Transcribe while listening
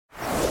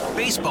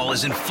Baseball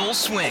is in full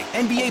swing.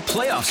 NBA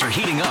playoffs are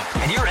heating up,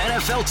 and your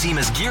NFL team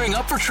is gearing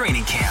up for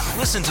training camp.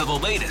 Listen to the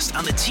latest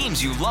on the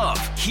teams you love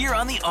here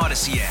on the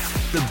Odyssey app.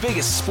 The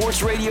biggest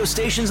sports radio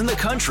stations in the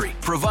country,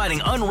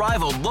 providing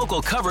unrivaled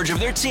local coverage of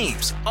their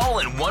teams, all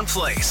in one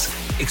place.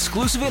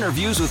 Exclusive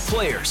interviews with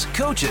players,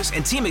 coaches,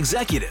 and team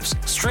executives,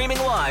 streaming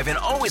live and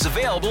always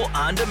available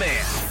on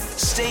demand.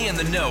 Stay in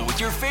the know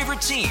with your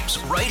favorite teams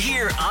right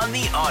here on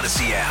the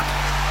Odyssey app.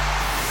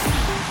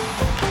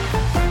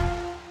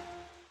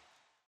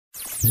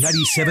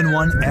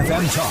 97.1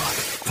 FM Talk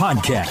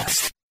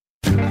Podcast.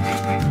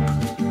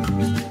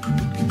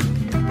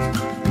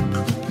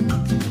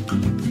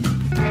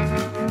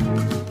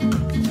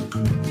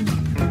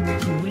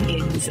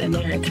 Wiggins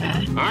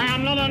America. I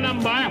am not a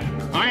number.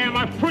 I am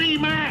a free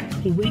man.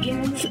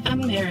 Wiggins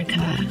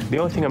America. The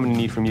only thing I'm going to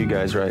need from you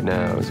guys right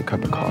now is a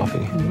cup of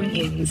coffee.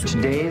 Wiggins.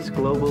 Today's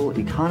global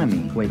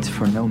economy waits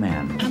for no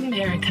man.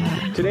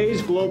 America.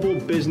 Today's global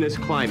business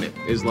climate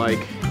is like,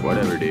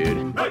 whatever,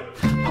 dude.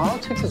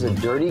 Politics is a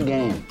dirty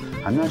game.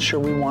 I'm not sure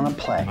we want to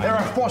play. There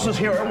are forces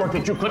here at work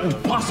that you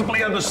couldn't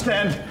possibly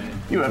understand.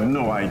 You have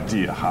no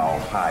idea how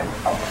high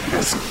up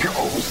this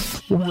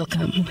goes.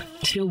 Welcome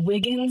to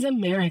Wiggins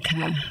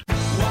America.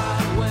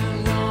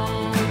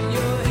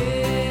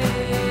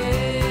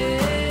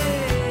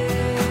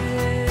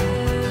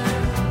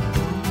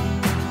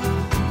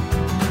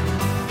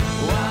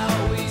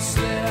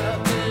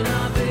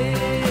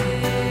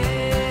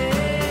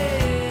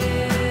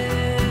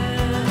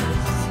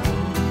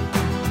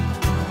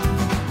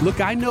 Look,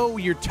 I know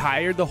you're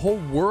tired. The whole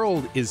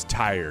world is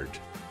tired.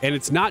 And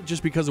it's not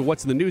just because of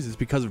what's in the news. It's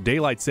because of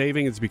daylight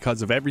saving. It's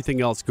because of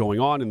everything else going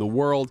on in the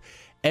world.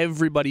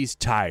 Everybody's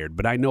tired.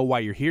 But I know why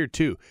you're here,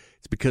 too.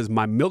 It's because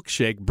my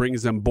milkshake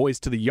brings them boys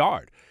to the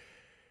yard.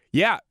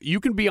 Yeah, you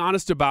can be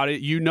honest about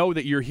it. You know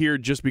that you're here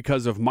just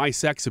because of my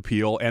sex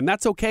appeal, and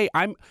that's okay.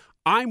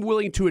 I'm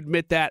willing to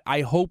admit that.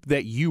 I hope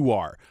that you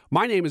are.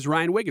 My name is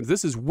Ryan Wiggins.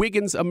 This is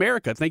Wiggins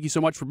America. Thank you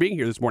so much for being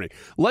here this morning.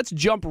 Let's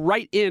jump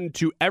right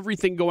into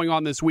everything going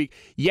on this week.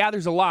 Yeah,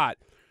 there's a lot,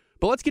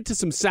 but let's get to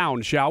some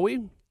sound, shall we?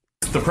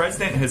 The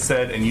president has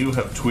said, and you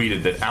have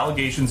tweeted, that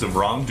allegations of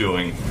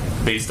wrongdoing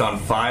based on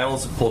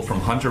files pulled from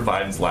Hunter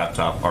Biden's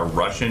laptop are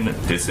Russian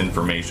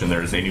disinformation.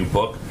 There is a new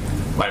book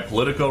by a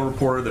Politico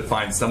reporter that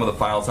finds some of the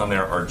files on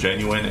there are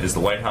genuine. Is the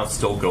White House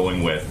still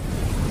going with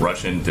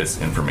Russian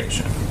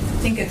disinformation?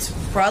 I think it's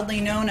broadly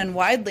known and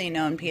widely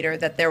known, Peter,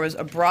 that there was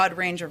a broad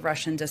range of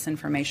Russian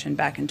disinformation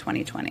back in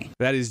 2020.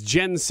 That is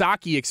Jen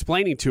Psaki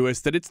explaining to us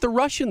that it's the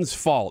Russians'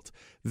 fault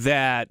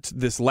that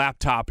this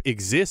laptop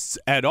exists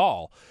at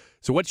all.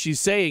 So what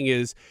she's saying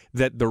is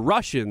that the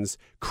Russians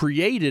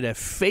created a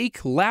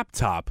fake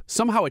laptop,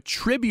 somehow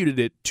attributed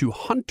it to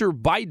Hunter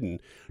Biden,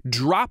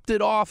 dropped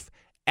it off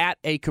at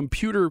a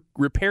computer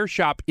repair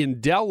shop in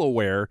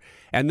Delaware,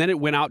 and then it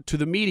went out to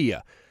the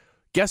media.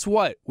 Guess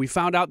what? We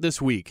found out this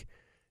week.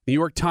 New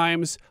York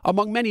Times,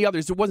 among many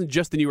others, it wasn't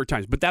just the New York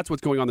Times, but that's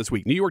what's going on this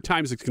week. New York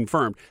Times has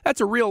confirmed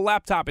that's a real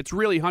laptop. It's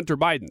really Hunter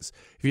Biden's.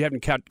 If you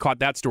haven't caught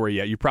that story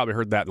yet, you've probably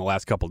heard that in the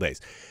last couple of days.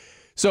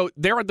 So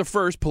they're at the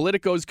first.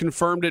 Politico's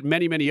confirmed it.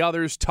 Many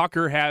others.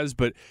 Tucker has.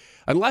 But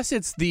unless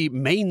it's the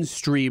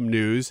mainstream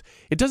news,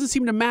 it doesn't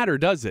seem to matter,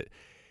 does it?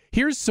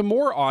 Here's some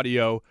more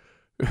audio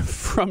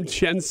from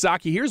Jen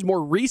Psaki. Here's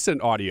more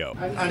recent audio.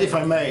 And if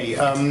I may,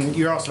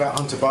 you asked about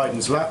Hunter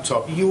Biden's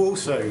laptop. You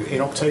also,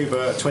 in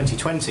October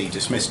 2020,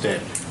 dismissed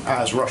it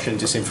as Russian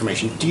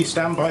disinformation. Do you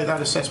stand by that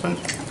assessment?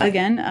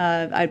 Again,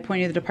 I'd point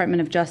you to the Department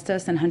of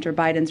Justice and Hunter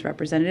Biden's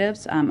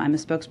representatives. I'm a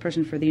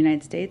spokesperson for the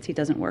United States. He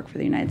doesn't work for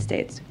the United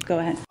States. Go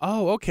ahead.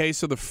 Oh, okay.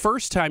 So the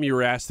first time you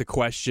were asked the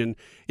question,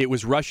 it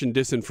was Russian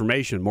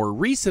disinformation. More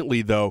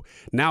recently, though,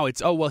 now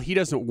it's, oh, well, he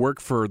doesn't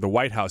work for the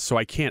White House, so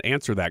I can't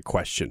answer that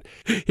question.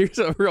 Here's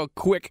a real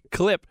quick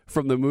clip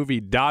from the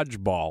movie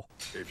Dodgeball.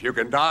 If you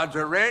can dodge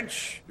a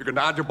wrench, you can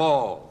dodge a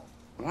ball.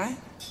 What?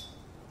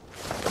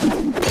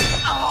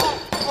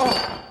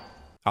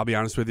 I'll be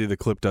honest with you, the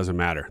clip doesn't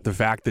matter. The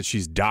fact that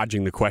she's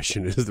dodging the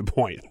question is the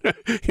point.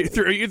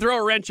 You throw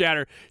a wrench at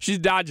her, she's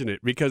dodging it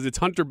because it's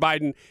Hunter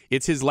Biden,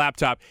 it's his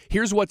laptop.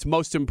 Here's what's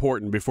most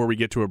important before we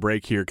get to a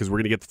break here, because we're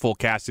going to get the full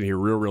cast in here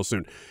real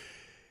soon.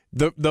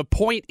 The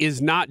point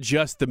is not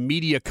just the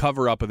media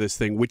cover-up of this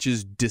thing, which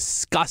is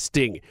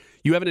disgusting.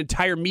 You have an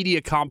entire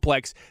media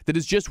complex that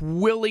is just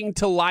willing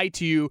to lie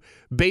to you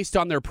based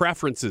on their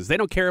preferences. They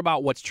don't care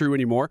about what's true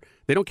anymore.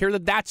 They don't care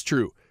that that's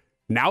true.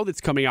 Now that's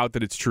coming out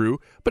that it's true,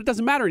 but it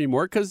doesn't matter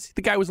anymore because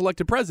the guy was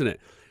elected president.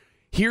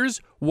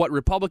 Here's what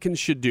Republicans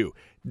should do.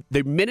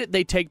 The minute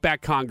they take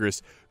back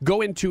Congress,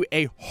 go into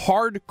a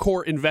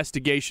hardcore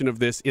investigation of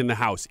this in the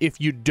House.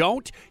 If you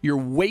don't, you're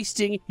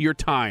wasting your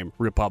time,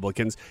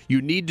 Republicans. You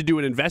need to do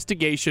an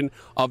investigation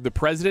of the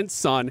president's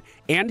son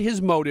and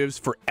his motives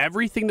for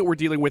everything that we're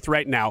dealing with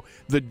right now.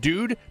 The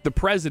dude, the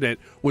president,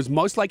 was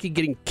most likely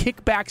getting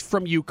kickbacks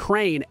from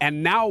Ukraine,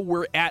 and now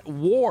we're at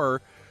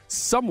war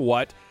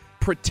somewhat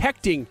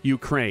protecting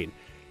Ukraine.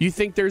 You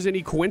think there's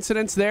any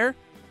coincidence there?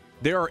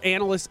 There are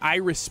analysts I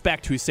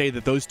respect who say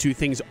that those two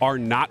things are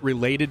not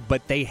related,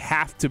 but they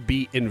have to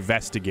be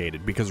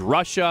investigated because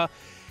Russia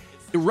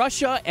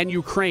and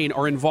Ukraine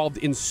are involved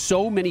in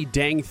so many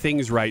dang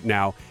things right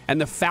now.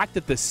 And the fact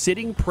that the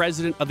sitting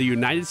president of the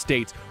United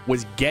States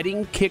was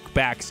getting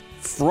kickbacks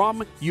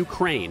from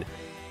Ukraine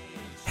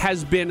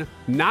has been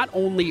not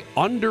only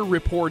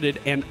underreported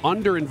and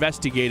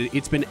underinvestigated,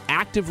 it's been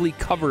actively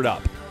covered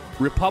up.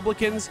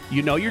 Republicans,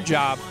 you know your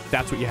job.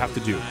 That's what you have to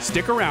do.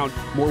 Stick around.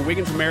 More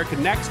Wiggins America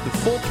next. The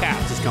full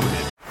cast is coming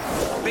in.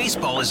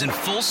 Baseball is in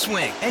full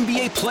swing.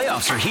 NBA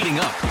playoffs are heating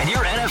up, and your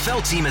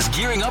NFL team is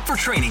gearing up for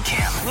training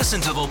camp. Listen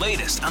to the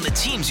latest on the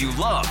teams you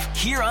love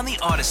here on the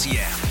Odyssey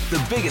app.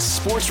 The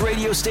biggest sports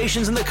radio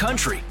stations in the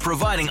country,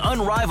 providing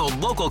unrivaled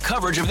local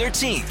coverage of their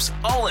teams,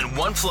 all in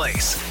one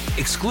place.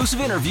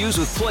 Exclusive interviews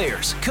with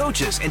players,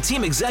 coaches, and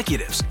team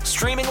executives,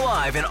 streaming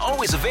live and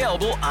always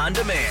available on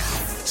demand.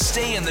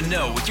 Stay in the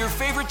know with your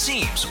favorite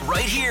teams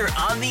right here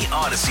on the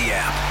Odyssey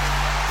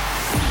app.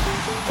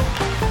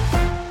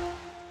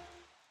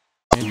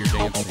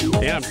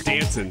 Yeah, I'm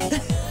dancing.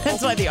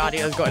 That's why the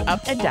audio is going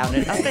up and down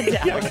and up and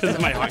down. Yeah, because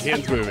my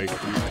hand's moving.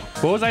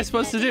 What was I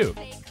supposed to do?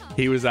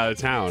 He was out of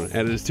town,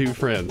 and his two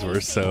friends were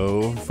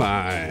so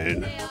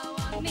fine.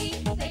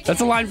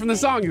 That's a line from the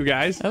song, you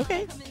guys.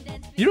 Okay.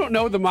 You don't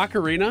know the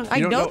Macarena? I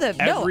You don't know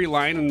every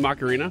line in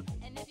Macarena?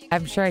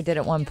 I'm sure I did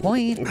at one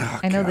point.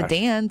 I know the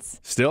dance.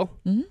 Still?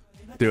 Mm-hmm.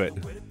 Do it.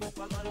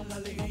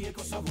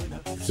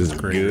 This is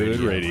good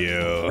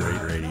radio.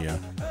 Great radio.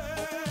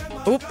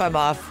 Oop, I'm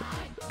off.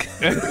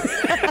 You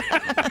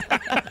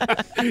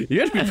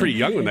had to be pretty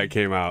young when that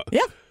came out.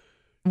 Yeah.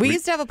 We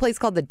used to have a place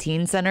called the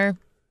Teen Center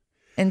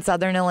in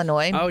Southern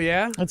Illinois. Oh,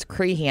 yeah? It's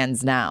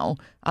Crehan's now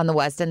on the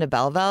west end of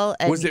Belleville.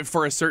 And was it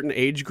for a certain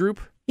age group?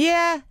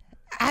 Yeah.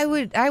 I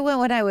went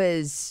when I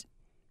was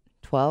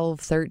 12,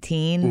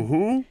 13.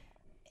 Mm-hmm.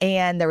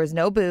 And there was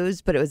no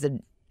booze, but it was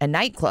a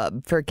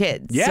nightclub for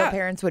kids. Yeah. So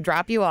parents would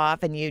drop you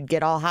off and you'd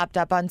get all hopped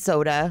up on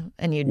soda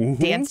and you'd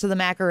dance to the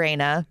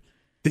Macarena.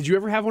 Did you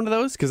ever have one of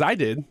those? Because I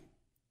did.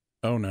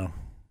 Oh, no.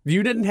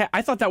 You didn't have.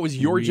 I thought that was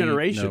your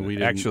generation. No, we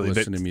didn't actually.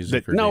 listen to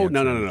music. No.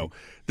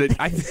 That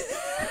I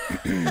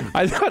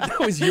thought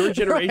that was your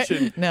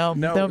generation. Right. No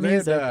they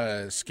music.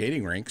 had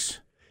skating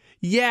rinks.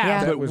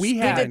 Yeah, but we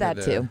did that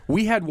too.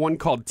 We had one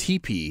called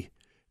TP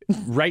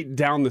right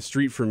down the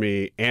street from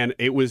me, and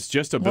it was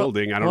just a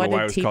building. I don't know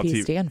why it was called TP. What did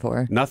TP stand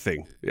for?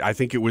 Nothing. I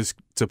think it was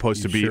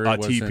supposed to be sure a it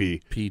wasn't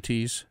TP.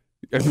 PTs?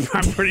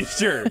 I'm pretty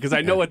sure because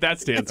I know what that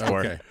stands for.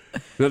 Okay.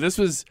 No, this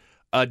was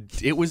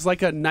it was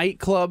like a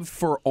nightclub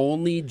for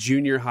only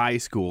junior high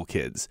school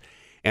kids.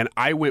 And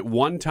I went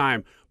one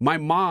time. My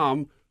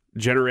mom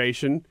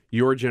generation,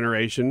 your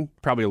generation,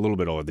 probably a little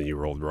bit older than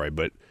you, Old Roy,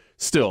 but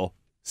still,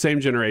 same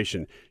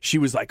generation. She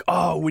was like,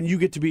 oh, when you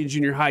get to be in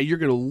junior high, you're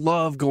going to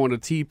love going to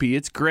TP.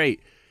 It's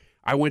great.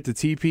 I went to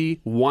TP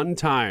one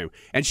time,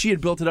 and she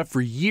had built it up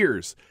for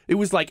years. It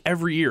was like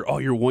every year, oh,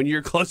 you're 1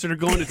 year closer to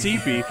going to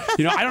TP.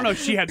 I don't know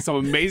if she had some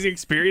amazing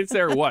experience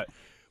there or what,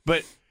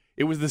 but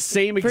it was the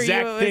same exact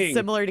thing. For you, it was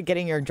similar to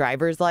getting your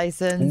driver's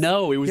license.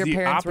 No, it was your the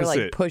parents opposite.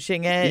 were like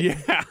pushing it.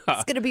 Yeah.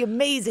 It's going to be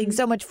amazing.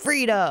 So much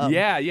freedom.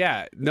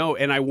 Yeah. No,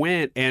 and I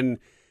went, and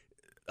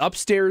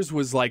upstairs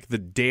was like the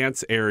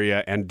dance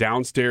area, and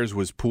downstairs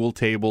was pool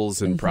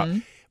tables and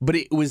but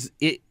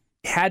it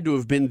had to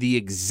have been the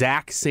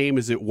exact same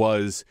as it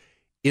was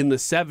in the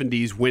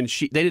 70s when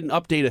they didn't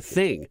update a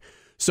thing.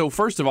 So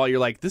first of all, you're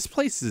like, this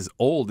place is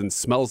old and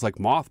smells like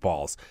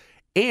mothballs.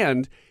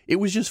 And it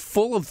was just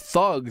full of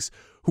thugs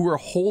who were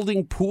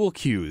holding pool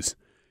cues.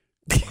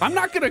 I'm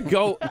not going to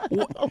go.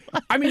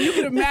 I mean, you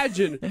can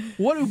imagine,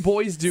 what do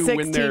boys do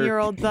when they're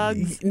 16-year-old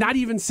thugs? Not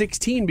even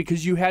 16,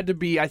 because you had to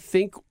be, I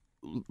think,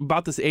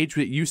 about this age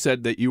that you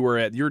said that you were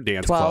at your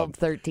dance 12, club.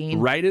 13.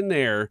 Right in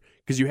there,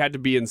 because you had to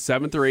be in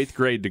 7th or 8th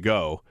grade to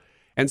go.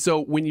 And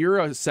so when you're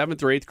a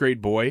 7th or 8th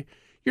grade boy,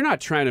 you're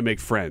not trying to make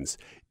friends.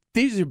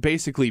 These are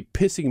basically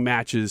pissing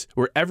matches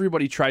where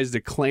everybody tries to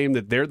claim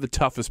that they're the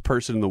toughest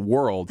person in the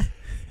world,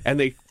 and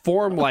they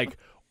form like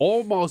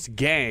almost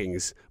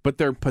gangs, but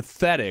they're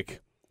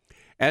pathetic.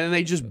 And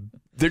then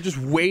they're just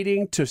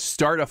waiting to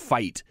start a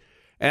fight.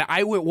 And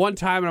I went one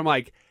time and I'm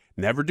like,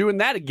 never doing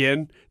that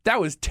again. That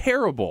was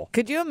terrible.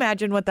 Could you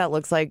imagine what that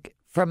looks like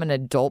from an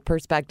adult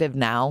perspective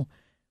now?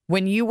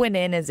 When you went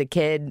in as a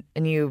kid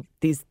and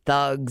these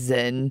thugs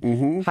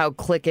and how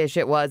cliquish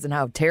it was and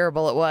how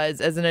terrible it was,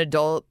 as an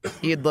adult,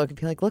 you'd look and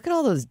be like, look at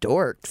all those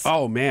dorks.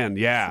 Oh, man,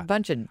 yeah. It's a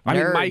bunch of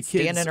nerds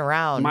standing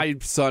around. My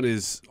son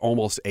is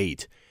almost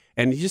 8.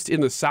 And just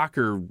in the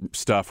soccer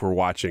stuff we're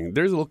watching,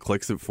 there's little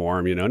cliques that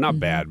form, not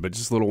bad, but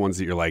just little ones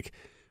that you're like,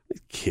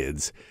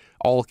 kids.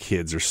 All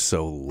kids are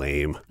so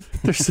lame.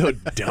 They're so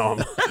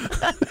dumb.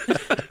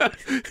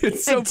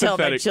 It's so I tell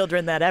my pathetic.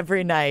 children that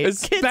every night.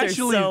 Kids are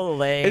so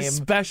lame.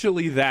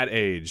 Especially that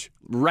age,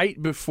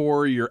 right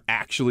before you're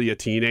actually a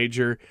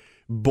teenager.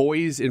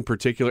 Boys in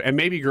particular, and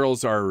maybe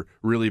girls are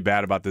really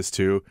bad about this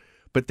too,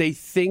 but they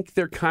think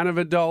they're kind of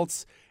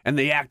adults, and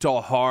they act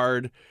all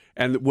hard,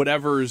 and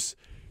whatever's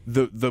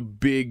the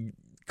big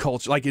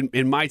culture. Like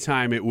in my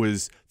time, it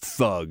was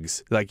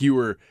thugs. Like you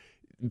were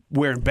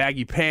wearing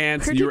baggy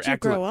pants. Where and you were did you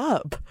acting grow like,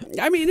 up?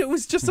 I mean, it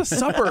was just a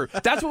suburb.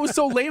 That's what was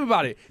so lame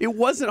about it. It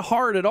wasn't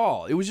hard at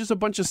all. It was just a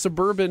bunch of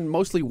suburban,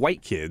 mostly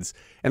white kids,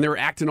 and they were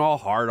acting all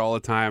hard all the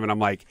time. And I'm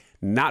like,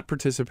 not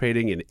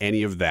participating in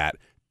any of that.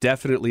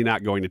 Definitely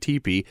not going to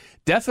TP.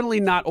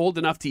 Definitely not old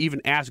enough to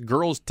even ask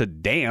girls to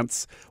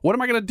dance. What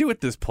am I going to do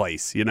at this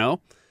place, you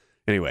know?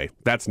 Anyway,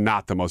 that's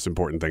not the most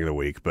important thing of the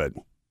week, but...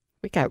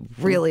 We got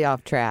really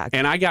off track.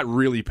 And I got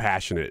really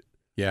passionate.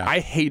 Yeah. I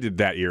hated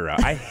that era.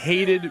 I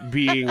hated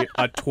being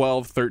a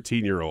 12,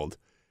 13-year-old.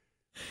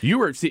 You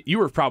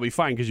were probably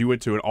fine because you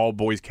went to an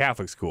all-boys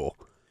Catholic school.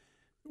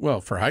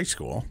 Well, for high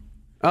school.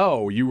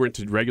 Oh, you went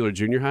to regular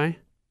junior high?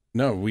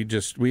 No,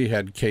 we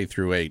had K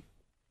through 8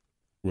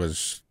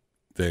 was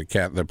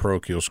the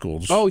parochial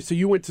schools. Oh, so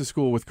you went to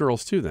school with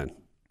girls too then?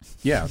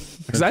 Yeah.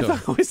 Because I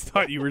always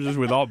thought you were just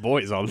with all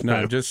boys all the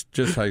time. No,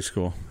 just high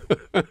school.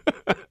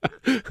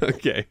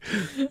 Okay.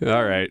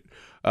 All right.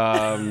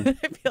 I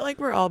feel like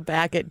we're all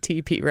back at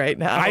TP right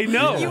now. I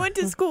know. You went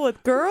to school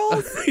with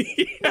girls?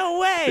 Yeah, no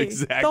way.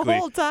 Exactly. The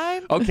whole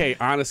time? Okay,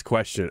 honest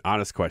question.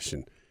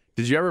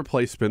 Did you ever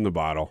play Spin the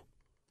Bottle?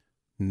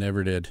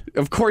 Never did.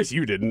 Of course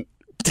you didn't.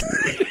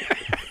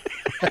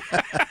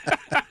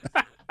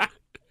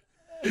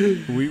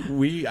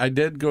 I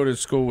did go to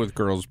school with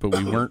girls, but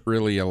we weren't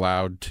really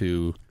allowed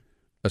to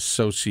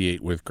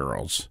associate with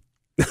girls.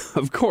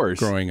 Of course.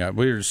 Growing up,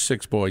 we were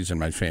 6 boys in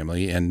my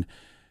family, and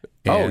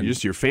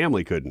just your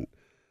family couldn't.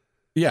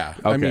 Yeah,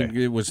 okay. I mean,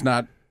 it was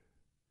not.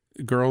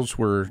 Girls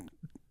were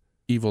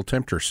evil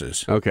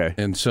temptresses. Okay,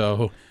 and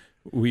so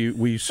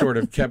we sort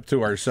of kept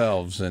to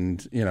ourselves,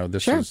 and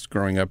this was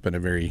growing up in a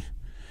very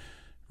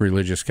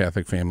religious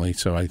Catholic family,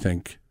 so I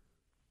think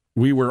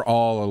we were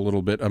all a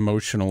little bit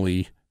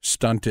emotionally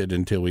stunted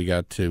until we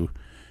got to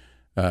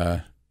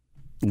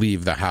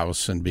leave the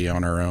house and be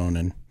on our own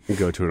and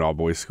go to an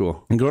all-boys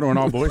school.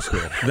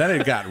 Then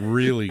it got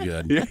really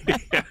good. Yeah.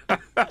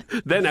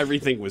 Then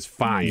everything was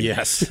fine.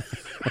 Yes.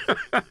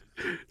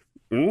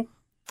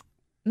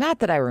 Not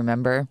that I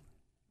remember.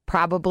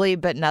 Probably,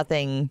 but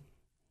nothing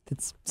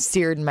that's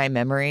seared in my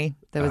memory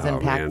that was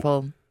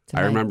impactful.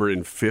 I remember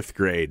in 5th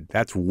grade.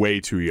 That's way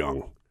too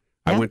young.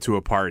 Yeah. I went to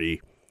a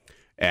party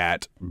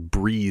at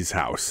Bree's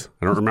house.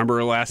 I don't remember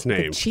her last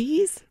name. The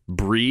cheese?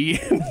 Bree.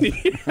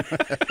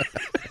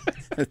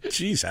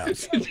 Cheese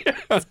house.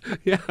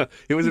 Yeah,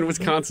 it was in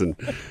Wisconsin.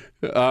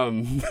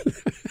 And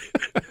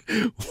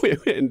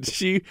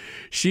she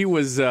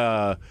was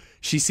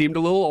she seemed a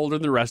little older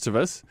than the rest of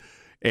us,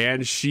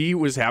 and she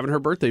was having her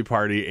birthday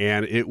party,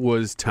 and it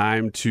was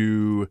time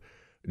to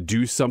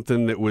do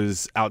something that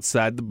was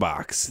outside the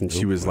box. And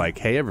she was like,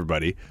 "Hey,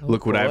 everybody,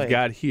 look what I've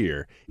got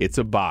here. It's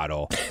a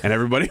bottle." And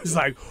everybody was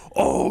like,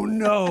 "Oh,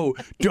 no,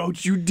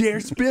 don't you dare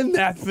spin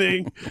that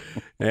thing."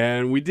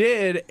 And we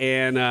did.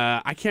 And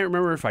I can't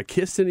remember if I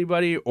kissed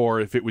anybody or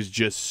if it was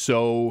just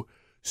so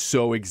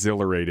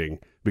exhilarating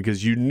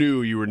because you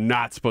knew you were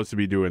not supposed to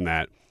be doing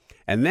that.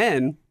 And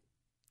then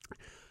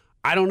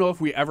I don't know if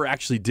we ever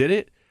actually did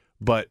it,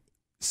 but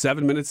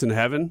 7 Minutes in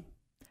Heaven.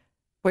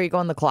 Where you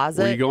go in the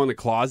closet?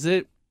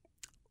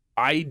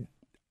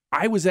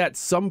 I was at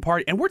some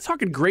party, and we're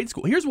talking grade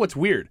school. Here's what's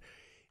weird.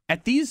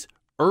 At these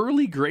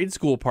early grade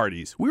school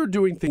parties, we were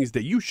doing things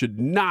that you should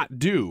not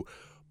do,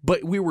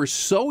 but we were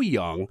so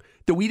young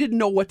that we didn't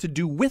know what to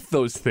do with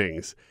those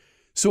things.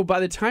 So by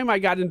the time I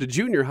got into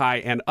junior high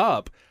and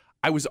up,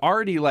 I was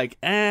already like,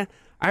 I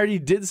already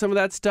did some of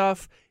that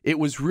stuff. It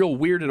was real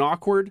weird and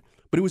awkward.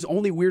 But it was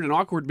only weird and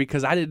awkward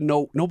because I didn't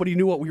know, nobody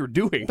knew what we were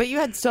doing. But you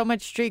had so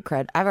much street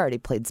cred. I've already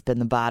played Spin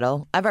the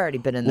Bottle. I've already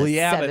been in the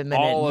 7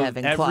 Minute in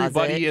Heaven closet.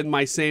 Everybody in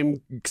my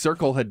same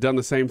circle had done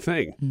the same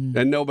thing,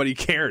 and nobody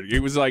cared. It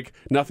was like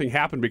nothing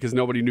happened because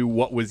nobody knew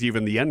what was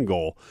even the end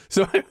goal.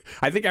 So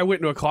I think I went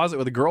into a closet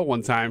with a girl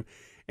one time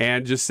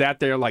and just sat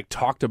there and like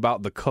talked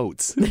about the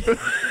coats.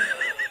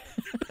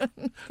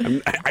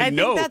 I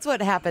know think that's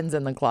what happens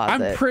in the closet.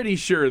 I'm pretty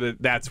sure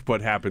that that's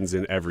what happens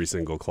in every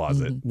single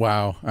closet.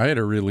 Wow. I had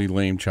a really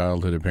lame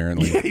childhood,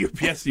 apparently.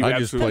 Yes, you I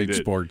just played did.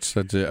 sports.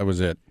 That's it. That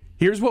was it.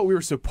 Here's what we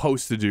were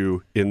supposed to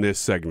do in this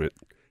segment.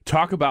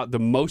 Talk about the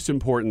most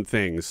important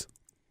things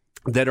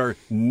that are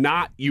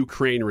not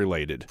Ukraine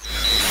related.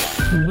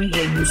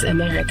 Wiggins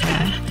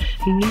America.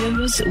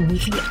 News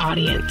with an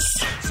audience.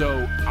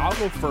 So I'll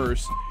go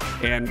first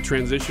and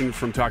transition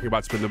from talking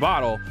about Spin the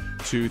Bottle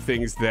to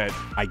things that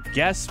I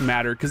guess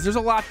matter, because there's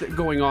a lot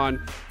going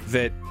on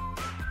that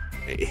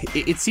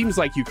it seems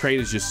like Ukraine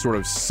is just sort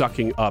of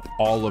sucking up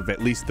all of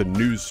at least the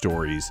news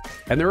stories.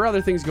 And there are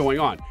other things going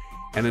on.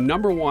 And the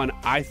number one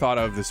I thought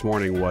of this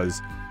morning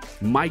was,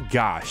 my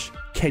gosh,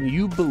 can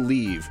you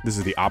believe, this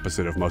is the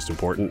opposite of most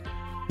important,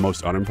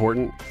 most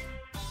unimportant,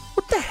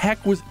 what the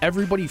heck was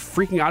everybody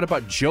freaking out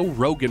about Joe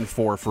Rogan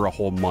for a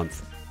whole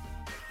month?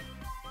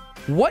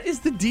 What is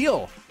the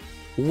deal?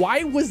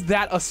 Why was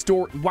that a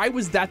story? Why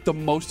was that the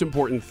most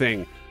important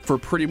thing for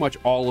pretty much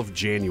all of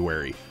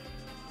January?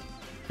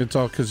 It's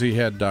all because he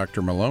had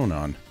Dr. Malone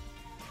on.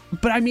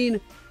 But I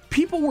mean,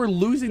 People were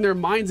losing their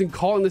minds and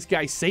calling this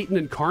guy Satan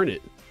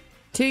incarnate.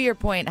 To your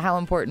point, how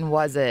important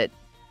was it?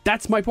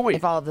 That's my point.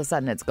 If all of a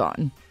sudden it's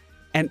gone.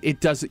 And it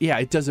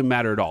doesn't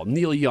matter at all.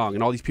 Neil Young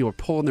and all these people are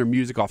pulling their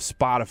music off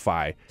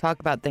Spotify. Talk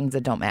about things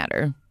that don't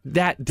matter.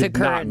 That did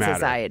not matter. To current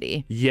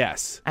society.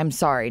 Yes. I'm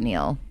sorry,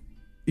 Neil.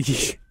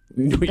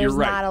 No, There's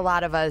right. not a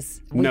lot of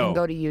us. We can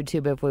go to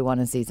YouTube if we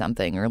want to see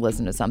something or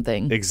listen to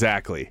something.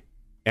 Exactly.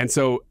 And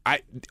so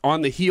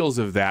on the heels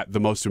of that, the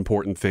most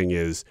important thing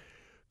is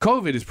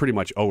COVID is pretty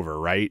much over,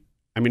 right?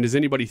 I mean, does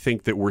anybody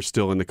think that we're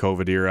still in the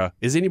COVID era?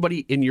 Is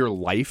anybody in your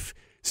life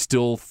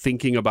still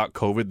thinking about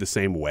COVID the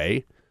same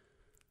way?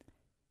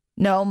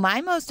 No,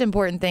 my most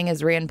important thing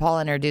is Rand Paul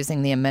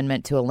introducing the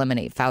amendment to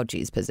eliminate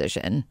Fauci's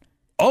position.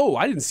 Oh,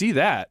 I didn't see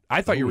that.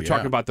 I thought you were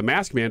talking about the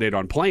mask mandate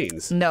on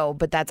planes. No,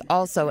 but that's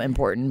also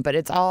important. But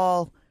it's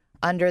all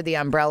under the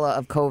umbrella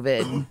of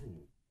COVID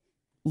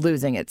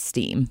losing its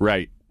steam.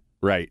 Right.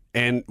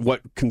 And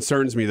what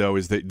concerns me, though,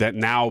 is that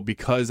now,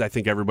 because I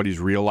think everybody's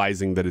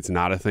realizing that it's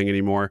not a thing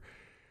anymore,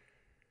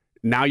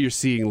 now you're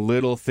seeing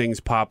little things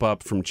pop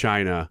up from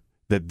China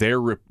that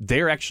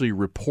they're actually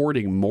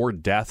reporting more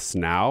deaths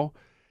now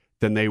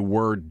than they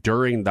were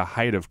during the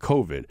height of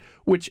COVID,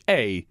 which,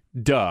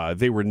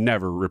 they were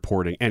never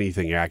reporting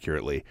anything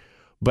accurately.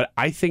 But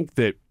I think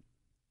that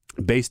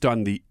based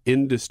on the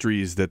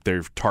industries that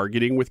they're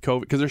targeting with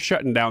COVID, because they're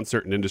shutting down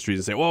certain industries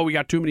and say, well, we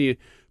got too many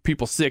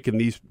people sick in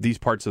these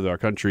parts of our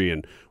country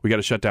and we got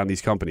to shut down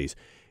these companies.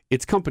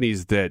 It's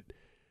companies that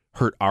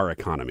hurt our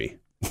economy.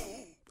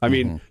 I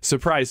mean,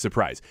 surprise,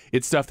 surprise.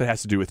 It's stuff that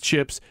has to do with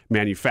chips,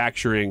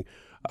 manufacturing,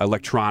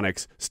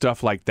 electronics,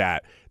 stuff like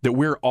that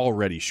we're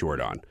already short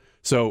on.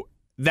 So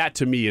that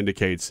to me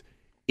indicates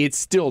it's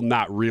still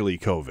not really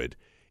COVID.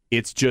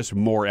 It's just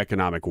more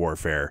economic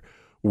warfare,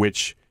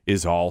 which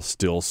is all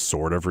still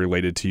sort of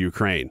related to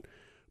Ukraine.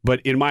 But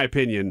in my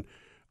opinion,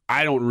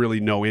 I don't really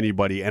know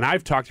anybody, and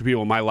I've talked to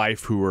people in my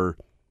life who are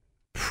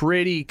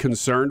pretty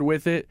concerned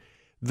with it.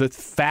 The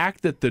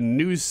fact that the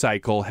news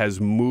cycle has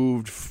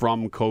moved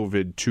from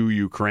COVID to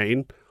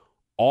Ukraine,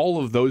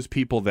 all of those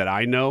people that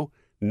I know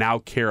now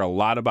care a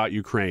lot about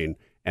Ukraine,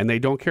 and they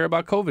don't care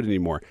about COVID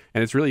anymore.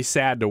 And it's really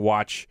sad to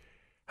watch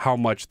how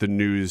much the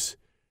news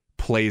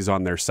plays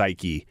on their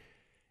psyche.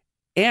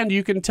 And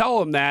you can tell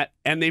them that,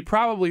 and they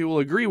probably will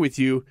agree with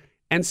you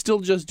and still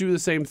just do the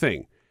same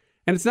thing.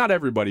 And it's not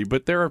everybody,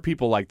 but there are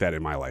people like that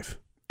in my life.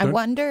 I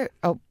wonder...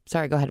 Oh,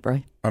 sorry. Go ahead,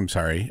 Roy. I'm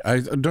sorry.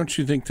 Don't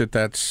you think that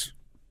that's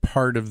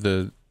part of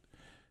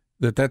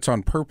that's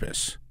on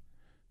purpose?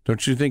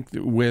 Don't you think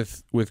that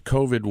with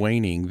COVID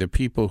waning, the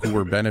people who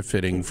were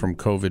benefiting from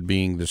COVID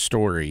being the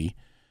story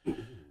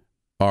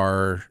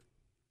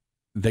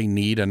they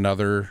need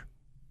another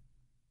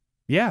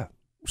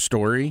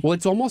story? Well,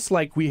 it's almost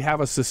like we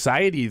have a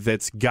society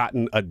that's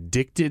gotten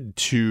addicted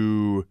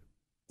to,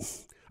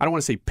 I don't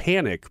want to say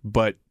panic,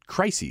 but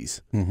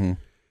crises. Mm-hmm.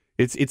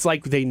 It's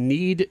like they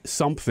need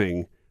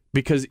something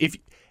because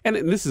and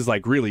this is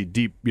like really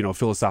deep,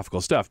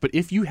 philosophical stuff, but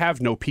if you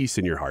have no peace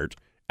in your heart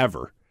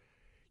ever,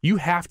 you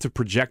have to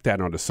project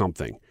that onto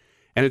something.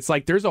 And it's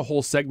like there's a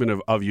whole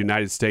segment of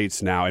United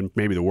States now, and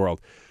maybe the world,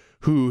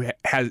 who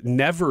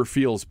never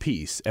feels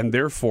peace and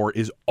therefore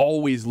is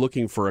always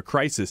looking for a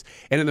crisis.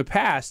 And in the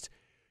past,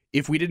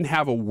 if we didn't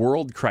have a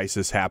world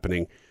crisis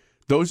happening,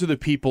 those are the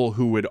people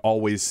who would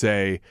always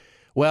say,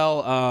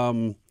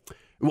 well,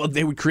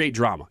 they would create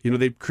drama.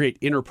 They'd create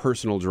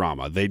interpersonal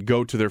drama. They'd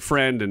go to their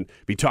friend and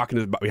be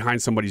talking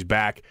behind somebody's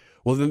back.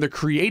 Well, then they're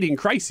creating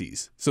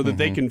crises so that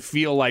they can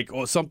feel like,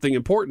 something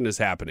important is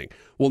happening.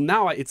 Well,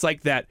 now it's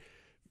like that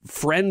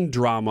friend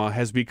drama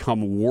has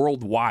become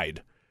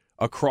worldwide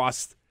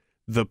across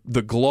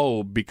the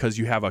globe because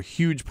you have a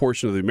huge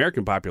portion of the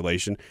American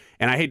population.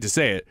 And I hate to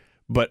say it,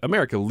 but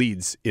America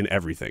leads in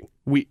everything.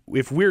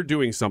 If we're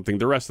doing something,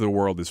 the rest of the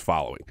world is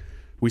following.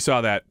 We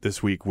saw that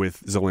this week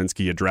with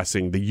Zelensky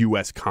addressing the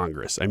U.S.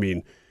 Congress. I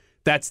mean,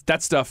 that's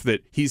stuff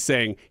that he's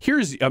saying,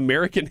 here's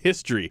American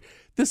history.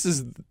 This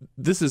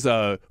is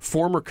a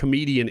former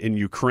comedian in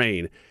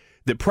Ukraine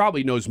that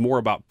probably knows more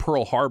about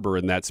Pearl Harbor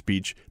in that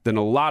speech than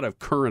a lot of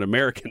current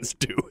Americans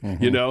do,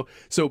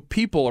 So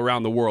people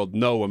around the world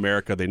know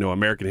America. They know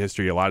American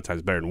history a lot of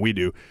times better than we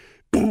do.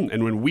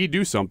 And when we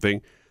do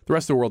something, the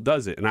rest of the world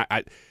does it. And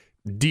I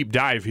deep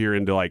dive here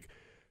into like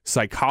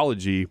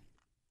psychology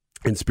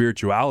and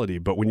spirituality.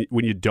 But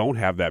when you don't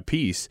have that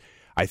peace,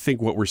 I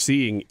think what we're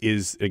seeing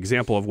is an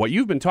example of what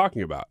you've been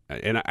talking about.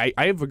 And I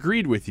have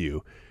agreed with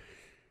you.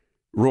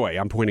 Roy,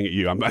 I'm pointing at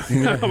you. I'm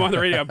on the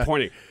radio, I'm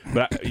pointing.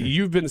 But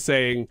you've been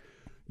saying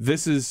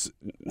this is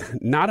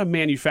not a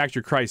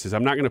manufactured crisis.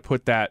 I'm not going to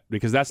put that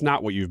because that's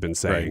not what you've been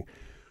saying. Right.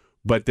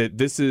 But that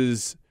this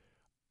is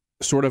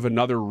sort of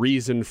another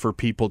reason for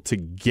people to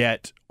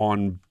get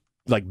on,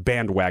 like,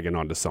 bandwagon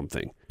onto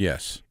something.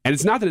 Yes. And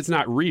it's not that it's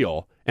not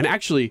real. And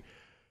actually,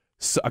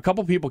 a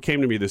couple people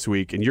came to me this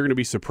week, and you're going to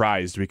be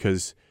surprised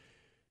because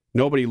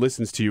nobody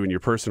listens to you in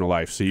your personal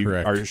life, so you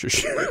are.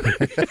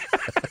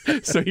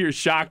 So you're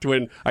shocked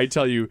when I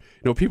tell you,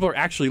 people are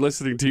actually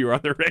listening to you on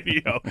the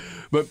radio.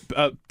 But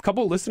a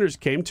couple of listeners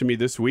came to me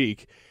this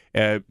week,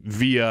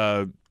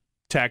 via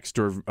text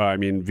or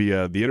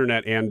via the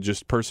internet and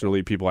just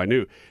personally people I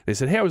knew. They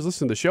said, hey, I was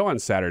listening to the show on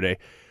Saturday.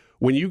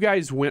 When you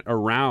guys went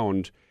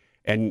around,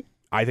 and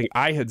I think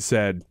I had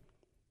said,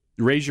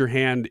 raise your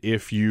hand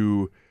if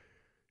you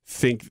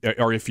think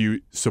or if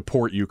you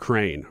support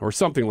Ukraine or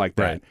something like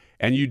that. Right.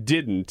 And you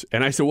didn't.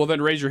 And I said, well,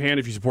 then raise your hand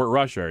if you support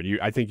Russia. And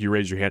I think you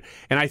raised your hand.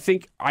 And I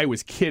think I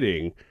was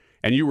kidding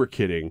and you were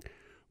kidding.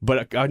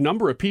 But a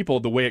number of people,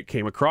 the way it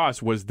came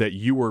across was that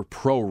you were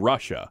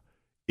pro-Russia.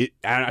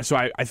 So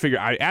I figured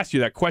I asked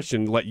you that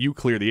question, let you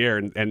clear the air.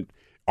 And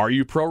are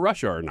you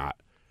pro-Russia or not?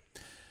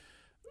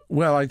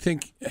 Well, I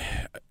think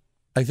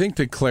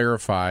to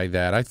clarify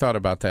that, I thought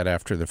about that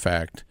after the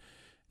fact,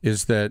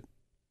 is that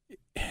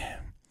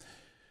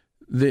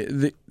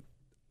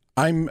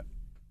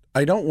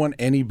I don't want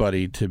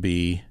anybody to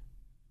be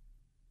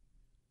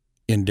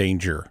in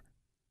danger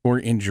or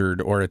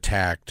injured or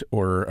attacked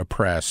or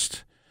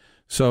oppressed.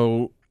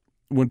 So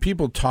when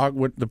people talk,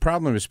 what the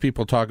problem is,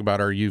 people talk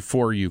about, are you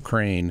for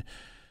Ukraine?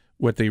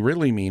 What they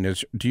really mean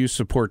is, do you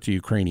support the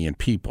Ukrainian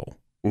people?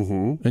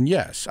 Mm-hmm. And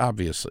yes,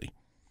 obviously.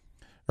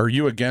 Are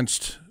you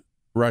against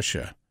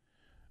Russia?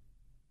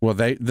 Well,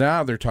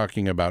 now they're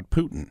talking about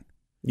Putin.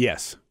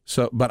 Yes.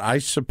 So, but I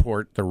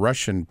support the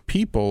Russian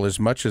people as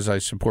much as I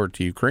support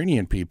the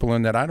Ukrainian people,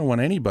 and that I don't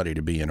want anybody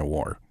to be in a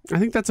war. I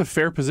think that's a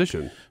fair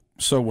position.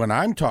 So when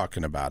I'm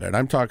talking about it,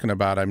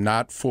 I'm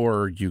not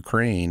for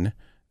Ukraine.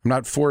 I'm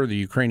not for the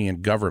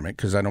Ukrainian government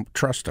because I don't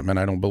trust them and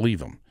I don't believe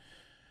them.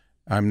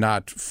 I'm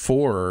not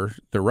for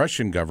the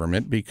Russian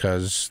government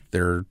because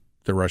they're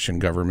the Russian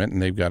government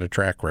and they've got a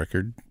track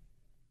record.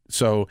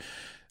 So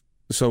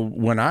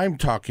when I'm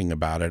talking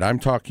about it, I'm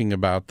talking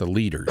about the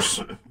leaders.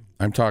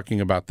 I'm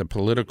talking about the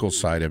political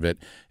side of it,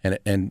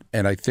 and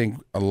I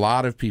think a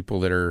lot of people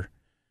that are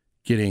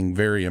getting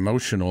very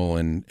emotional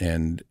and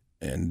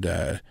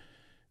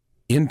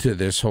into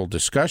this whole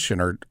discussion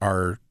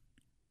are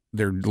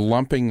they're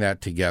lumping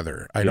that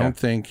together. I don't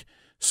think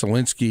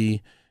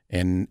Zelensky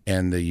and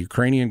the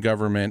Ukrainian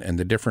government and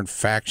the different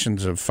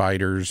factions of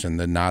fighters and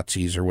the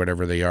Nazis or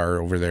whatever they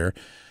are over there,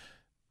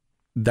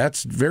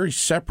 that's very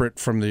separate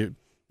from the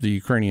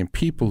Ukrainian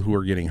people who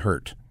are getting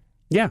hurt.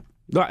 Yeah.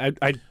 No,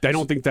 I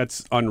don't think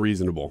that's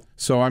unreasonable.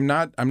 So I'm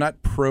not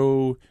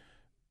pro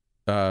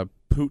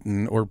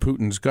Putin or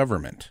Putin's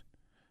government.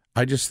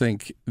 I just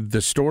think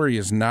the story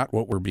is not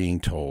what we're being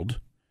told.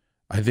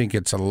 I think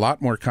it's a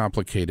lot more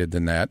complicated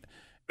than that,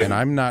 and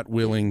I'm not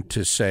willing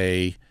to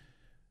say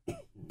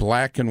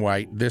black and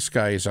white, this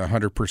guy is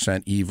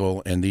 100%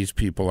 evil and these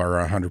people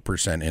are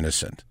 100%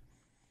 innocent.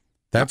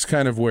 That's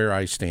kind of where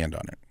I stand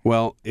on it.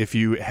 Well, if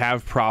you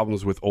have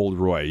problems with Old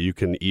Roy, you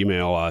can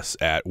email us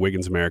at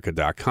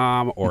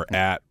WigginsAmerica.com or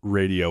at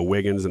Radio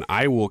Wiggins, and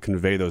I will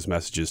convey those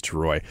messages to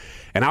Roy.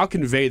 And I'll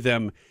convey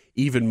them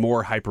even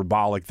more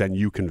hyperbolic than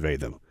you convey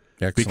them.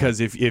 Excellent. Because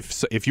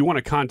if you want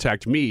to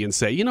contact me and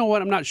say, you know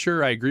what, I'm not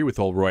sure I agree with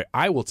Old Roy,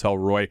 I will tell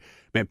Roy,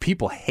 man,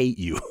 people hate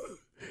you.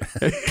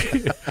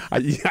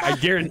 I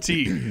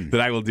guarantee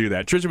that I will do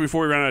that. Tricia,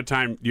 before we run out of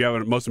time, do you have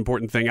a most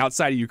important thing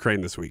outside of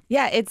Ukraine this week?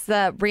 Yeah, it's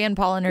Rand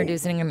Paul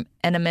introducing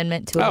an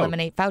amendment to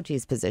eliminate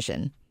Fauci's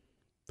position.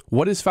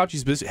 What is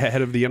Fauci's position?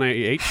 Head of the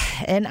NIH?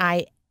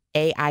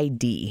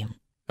 NIAID.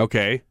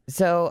 Okay.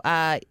 So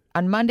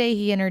on Monday,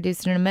 he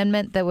introduced an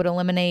amendment that would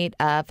eliminate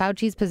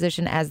Fauci's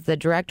position as the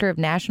director of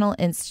National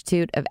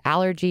Institute of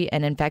Allergy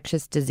and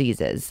Infectious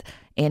Diseases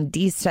and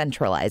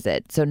decentralize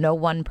it so no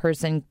one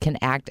person can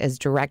act as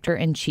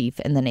director-in-chief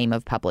in the name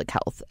of public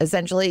health.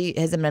 Essentially,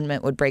 his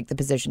amendment would break the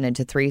position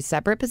into 3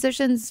 separate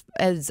positions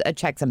as a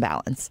checks and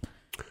balance.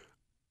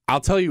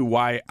 I'll tell you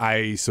why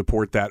I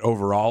support that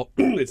overall.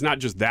 It's not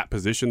just that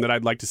position that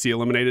I'd like to see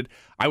eliminated.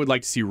 I would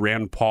like to see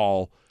Rand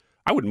Paul.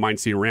 I wouldn't mind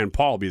seeing Rand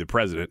Paul be the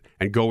president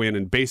and go in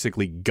and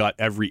basically gut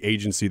every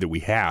agency that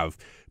we have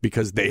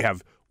because they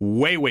have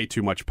way, way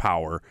too much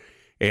power.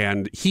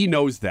 And he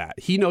knows that.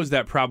 He knows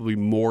that probably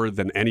more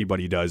than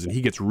anybody does. And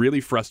he gets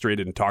really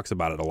frustrated and talks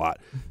about it a lot.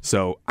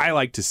 So I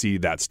like to see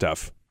that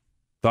stuff.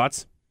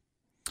 Thoughts?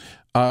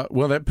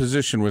 Well, that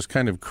position was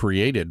kind of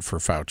created for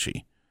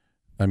Fauci.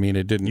 I mean,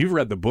 it didn't. You've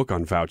read the book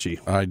on Fauci.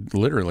 I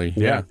literally,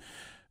 yeah.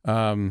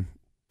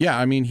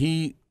 I mean,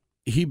 he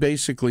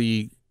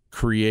basically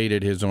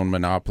created his own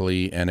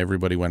monopoly and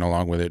everybody went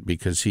along with it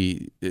because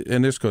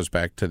and this goes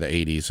back to the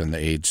 80s and the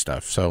AIDS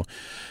stuff. So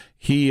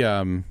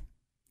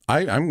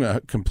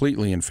I'm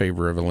completely in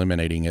favor of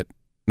eliminating it,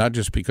 not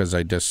just because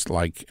I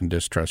dislike and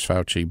distrust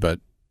Fauci, but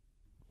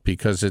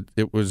because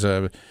it was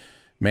a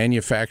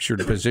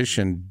manufactured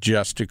position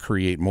just to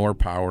create more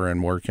power and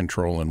more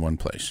control in one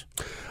place.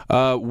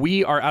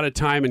 We are out of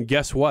time, and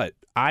guess what?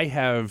 I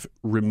have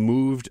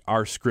removed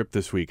our script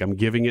this week. I'm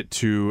giving it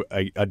to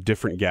a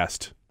different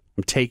guest.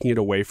 I'm taking it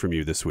away from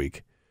you this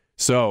week.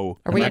 So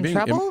are we in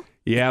trouble?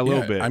 Yeah, a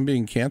little bit. I'm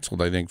being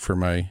canceled, I think, for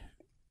my...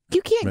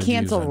 You can't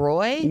cancel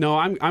Roy. No,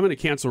 I'm going to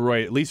cancel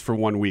Roy at least for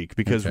 1 week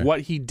because what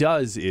he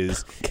does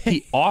is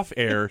he off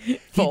air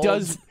he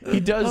does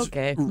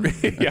okay.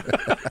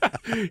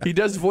 He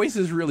does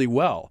voices really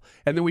well,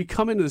 and then we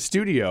come into the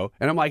studio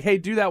and I'm like, hey,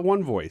 do that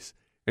one voice,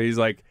 and he's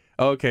like,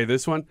 Okay,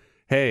 this one.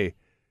 Hey,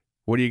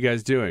 what are you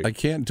guys doing? I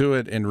can't do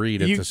it and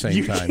read at the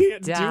same time. You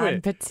can't Don do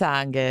it.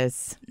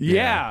 Patangas.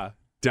 Yeah,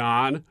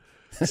 Don.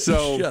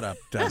 So Shut up,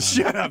 Don.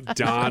 Shut up,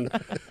 Don.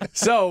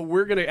 So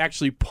we're going to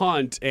actually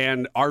punt,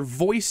 and our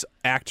voice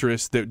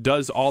actress that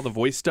does all the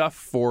voice stuff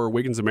for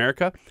Wiggins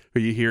America, who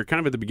you hear kind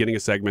of at the beginning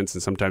of segments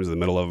and sometimes in the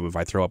middle of them if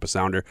I throw up a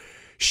sounder,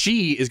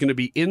 she is going to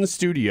be in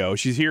studio.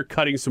 She's here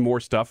cutting some more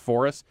stuff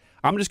for us.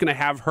 I'm just going to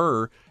have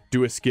her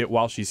do a skit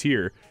while she's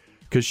here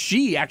because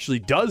she actually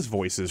does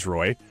voices,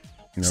 Roy.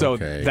 So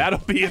that'll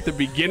be at the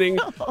beginning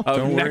of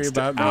Don't worry next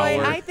about me. Roy,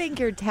 hour. I think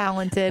you're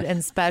talented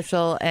and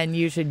special, and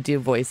you should do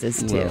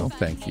voices too. Well,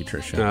 thank you,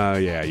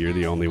 Tricia. Yeah, you're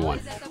the only one.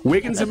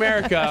 Wiggins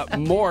America,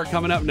 more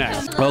coming up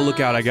next. Oh, look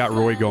out, I got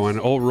Roy going.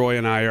 Old Roy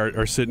and I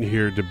are sitting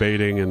here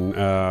debating, and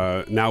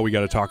now we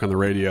got to talk on the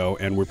radio,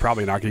 and we're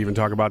probably not going to even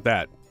talk about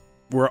that.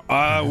 We're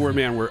I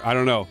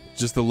don't know,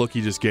 just the look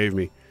he just gave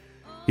me.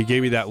 He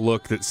gave me that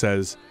look that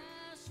says,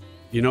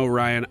 you know,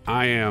 Ryan,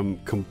 I am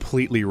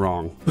completely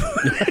wrong.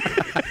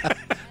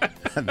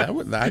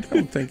 I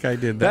don't think I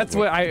did that. That's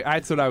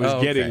what I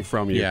was getting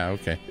from you. Yeah,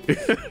 okay.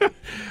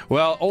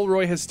 Well, old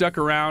Roy has stuck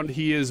around.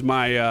 He is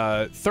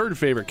my third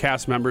favorite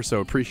cast member,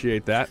 so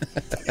appreciate that.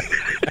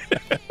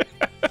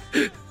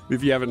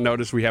 If you haven't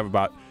noticed, we have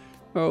about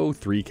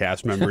 3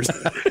 cast members.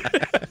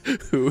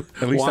 Who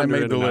At least I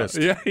made the list.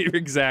 Yeah,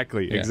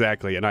 exactly.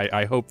 And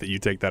I hope that you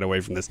take that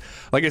away from this.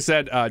 Like I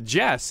said,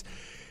 Jess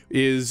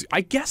is,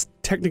 I guess,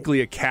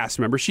 technically a cast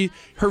member.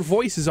 Her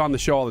voice is on the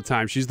show all the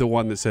time. She's the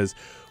one that says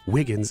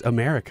Wiggins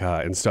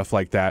America and stuff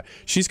like that.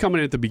 She's coming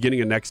in at the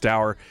beginning of next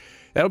hour.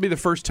 That'll be the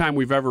first time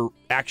we've ever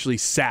actually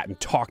sat and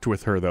talked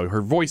with her, though.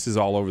 Her voice is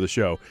all over the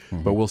show,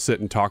 but we'll sit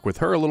and talk with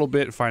her a little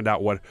bit and find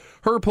out what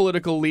her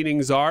political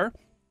leanings are.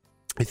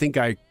 I think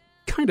I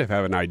kind of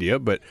have an idea,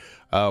 but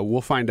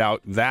we'll find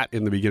out that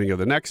in the beginning of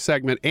the next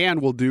segment,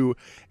 and we'll do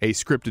a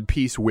scripted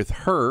piece with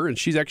her, and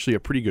she's actually a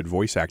pretty good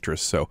voice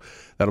actress, so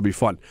that'll be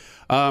fun.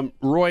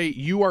 Roy,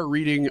 you are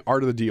reading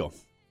Art of the Deal.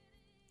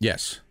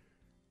 Yes.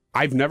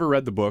 I've never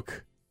read the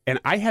book, and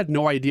I had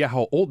no idea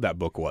how old that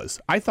book was.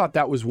 I thought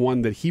that was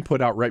one that he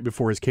put out right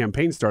before his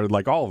campaign started,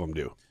 like all of them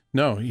do.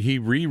 No, he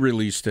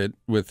re-released it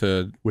with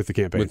the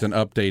campaign, with an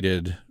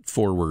updated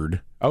foreword.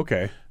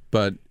 Okay.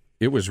 But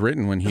it was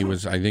written when he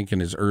was, I think,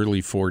 in his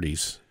early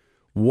 40s.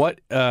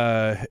 What,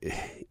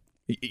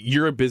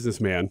 you're a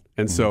businessman,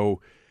 and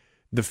so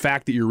the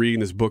fact that you're reading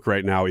this book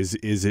right now, is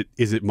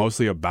it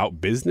mostly about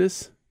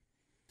business?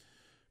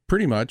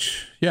 Pretty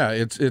much. Yeah,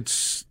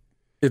 it's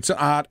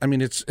odd. I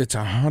mean, it's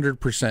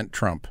 100%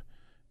 Trump,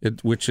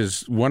 which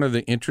is one of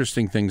the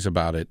interesting things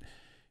about it,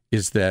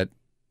 is that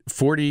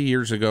 40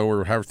 years ago,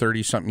 or however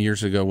 30-something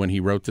years ago when he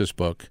wrote this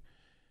book,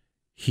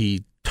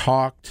 he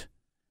talked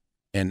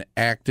and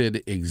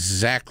acted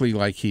exactly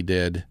like he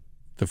did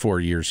the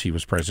 4 years he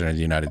was president of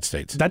the United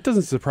States. That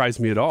doesn't surprise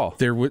me at all.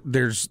 There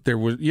was,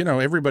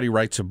 everybody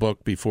writes a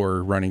book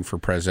before running for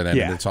president,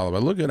 and it's all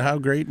about, look at how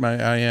great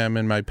I am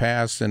in my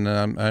past, and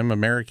I'm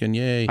American,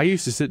 yay. I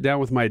used to sit down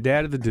with my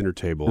dad at the dinner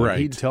table, and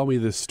he'd tell me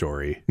this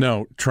story.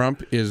 No,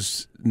 Trump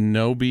is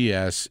no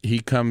BS. He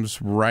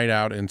comes right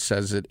out and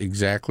says it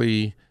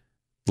exactly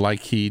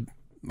like he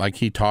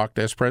talked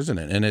as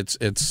president, and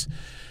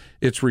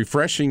it's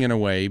refreshing in a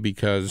way,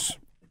 because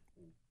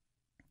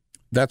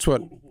that's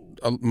what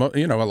a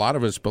lot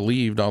of us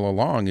believed all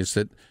along, is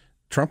that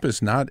Trump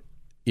is not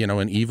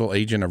an evil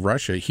agent of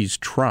Russia. He's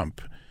Trump,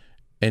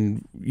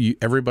 and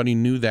everybody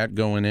knew that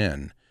going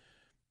in.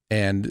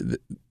 And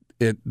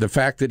the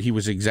fact that he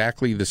was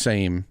exactly the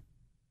same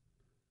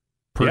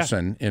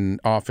person in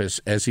office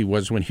as he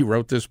was when he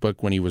wrote this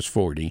book when he was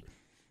 40.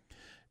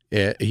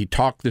 He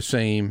talked the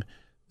same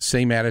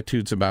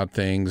attitudes about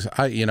things.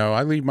 I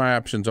leave my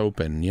options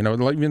open.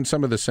 Even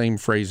some of the same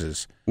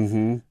phrases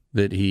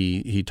that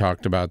he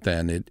talked about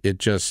then.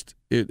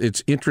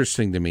 It's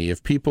interesting to me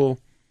if people,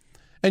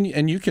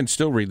 and you can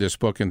still read this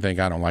book and think,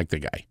 I don't like the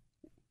guy.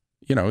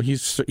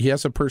 He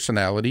has a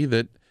personality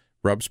that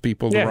rubs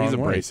people the wrong way. Yeah, he's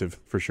abrasive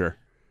for sure.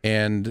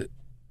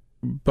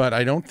 But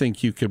I don't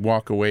think you could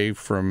walk away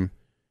from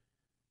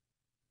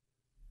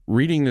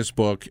reading this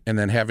book and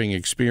then having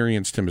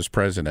experienced him as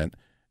president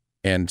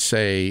and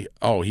say,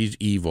 "Oh, he's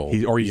evil,"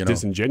 he's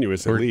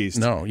disingenuous at least.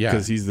 No, yeah,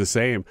 because he's the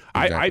same.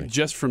 Exactly. I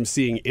just from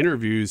seeing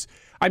interviews,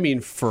 I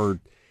mean, for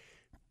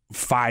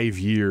 5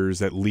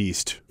 years at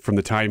least, from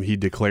the time he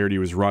declared he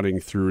was running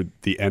through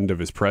the end of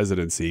his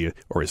presidency,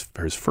 or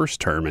his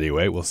first term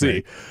anyway. We'll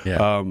see. Right.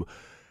 Yeah.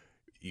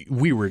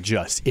 We were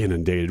just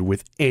inundated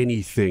with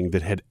anything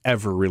that had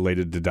ever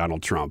related to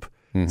Donald Trump.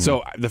 Mm-hmm.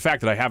 So the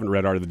fact that I haven't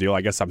read Art of the Deal,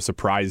 I guess I'm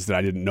surprised that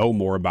I didn't know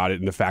more about it,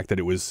 and the fact that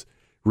it was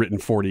written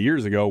 40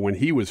 years ago when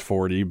he was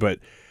 40. But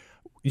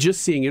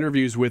just seeing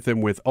interviews with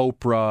him with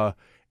Oprah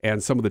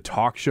and some of the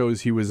talk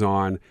shows he was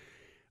on,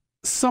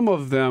 some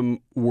of them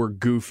were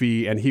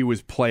goofy and he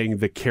was playing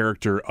the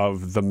character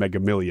of the mega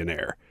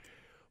millionaire.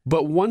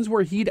 But ones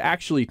where he'd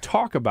actually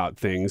talk about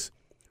things,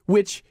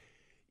 which,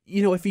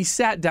 if he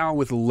sat down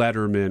with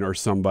Letterman or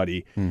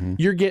somebody,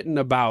 you're getting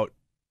about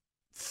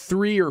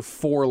 3 or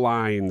 4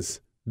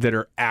 lines that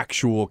are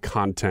actual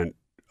content,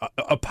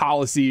 a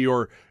policy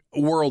or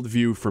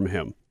worldview from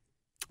him.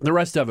 The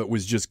rest of it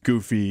was just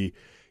goofy,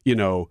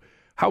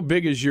 how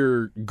big is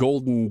your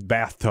golden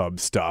bathtub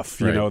stuff,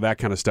 that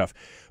kind of stuff.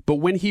 But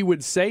when he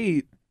would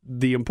say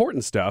the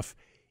important stuff,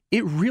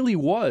 it really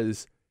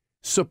was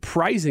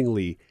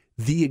surprisingly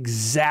the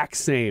exact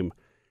same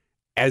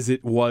as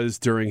it was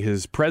during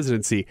his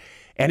presidency.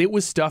 And it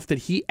was stuff that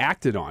he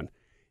acted on.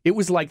 It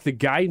was like the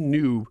guy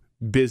knew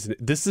business.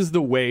 This is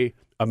the way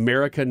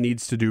America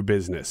needs to do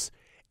business.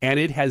 And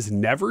it has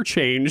never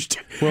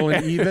changed. Well,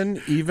 and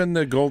even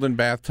the golden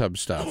bathtub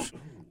stuff,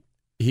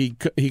 he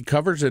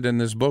covers it in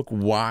this book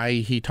why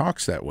he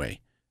talks that way.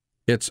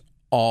 It's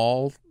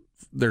all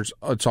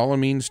a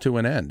means to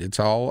an end. It's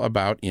all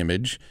about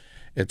image.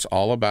 It's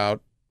all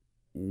about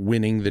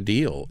winning the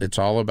deal. It's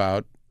all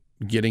about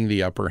getting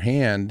the upper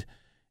hand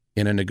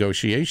in a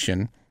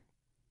negotiation.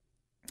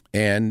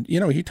 And,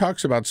 he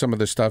talks about some of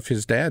the stuff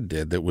his dad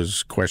did that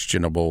was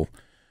questionable,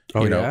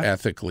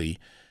 ethically.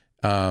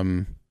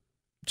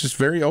 Just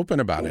very open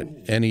about it.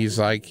 And he's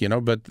like,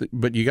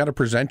 but you got to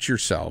present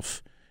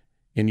yourself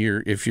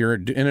if you're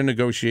in a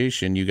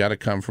negotiation, you got to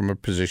come from a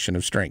position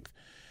of strength.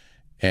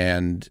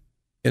 And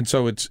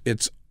so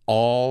it's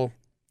all,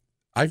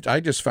 I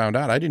just found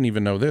out, I didn't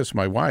even know this.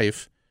 My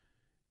wife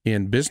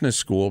in business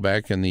school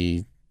back in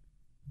the,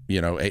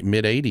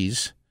 mid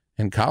 80s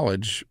in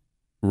college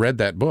read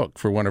that book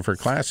for one of her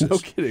classes. No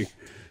kidding.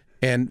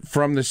 And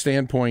from the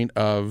standpoint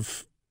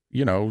of,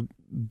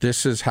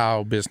 this is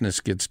how business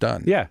gets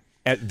done. Yeah.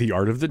 At the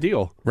art of the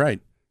deal.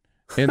 Right.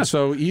 And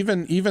so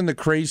even the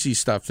crazy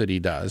stuff that he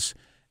does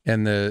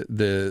and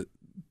the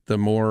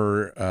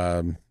more,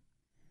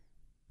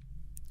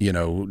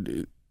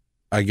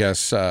 I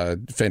guess,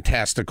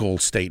 fantastical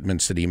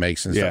statements that he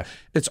makes and stuff,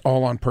 it's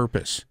all on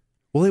purpose.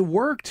 Well, it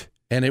worked.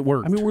 And it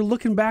worked. I mean, we're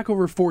looking back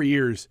over 4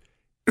 years,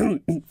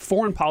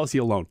 foreign policy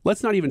alone.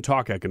 Let's not even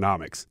talk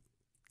economics.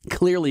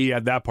 Clearly, he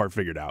had that part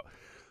figured out.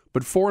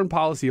 But foreign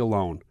policy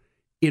alone,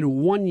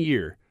 in 1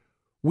 year,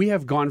 we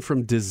have gone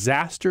from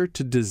disaster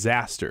to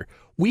disaster.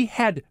 We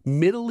had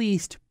Middle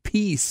East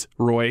peace,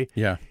 Roy.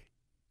 Yeah.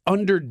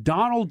 Under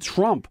Donald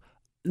Trump.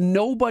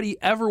 Nobody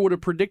ever would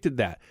have predicted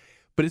that.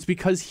 But it's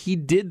because he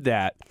did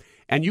that.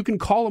 And you can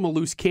call him a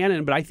loose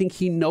cannon, but I think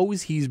he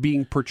knows he's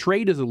being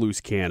portrayed as a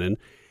loose cannon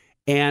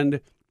and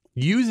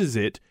uses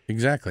it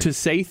exactly to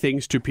say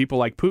things to people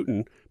like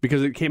Putin,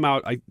 because it came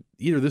out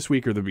either this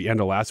week or the end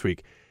of last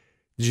week.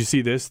 Did you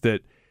see this?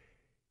 That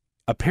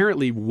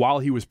apparently while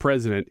he was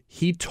president,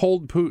 he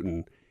told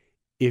Putin,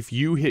 if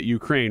you hit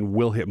Ukraine,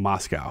 we'll hit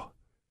Moscow.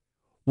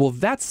 Well,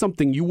 that's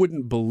something you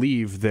wouldn't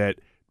believe that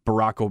if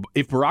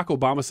Barack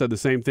Obama said the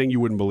same thing, you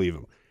wouldn't believe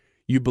him.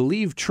 You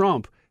believe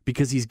Trump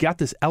because he's got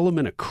this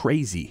element of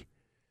crazy.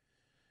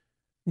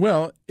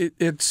 Well,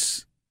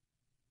 it's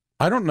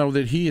I don't know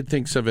that he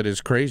thinks of it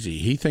as crazy.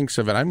 He thinks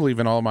of it, I'm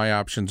leaving all my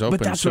options open,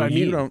 but that's so what I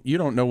mean. you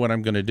don't know what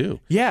I'm going to do.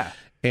 Yeah.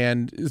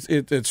 And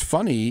it's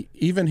funny,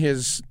 even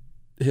his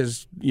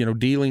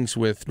dealings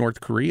with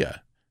North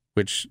Korea,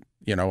 which,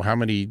 how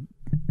many,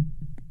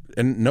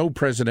 and no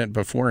president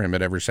before him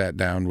had ever sat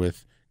down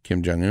with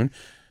Kim Jong-un.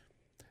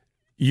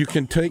 You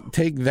can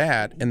take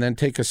that and then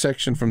take a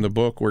section from the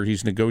book where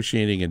he's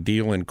negotiating a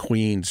deal in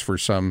Queens for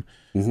some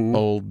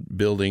old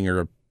building or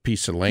a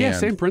piece of land. Yeah,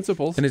 same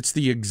principles. And it's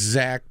the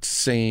exact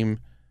same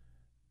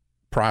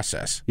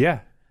process. Yeah.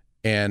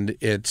 And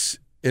it's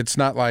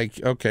not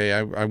like, okay,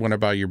 I want to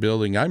buy your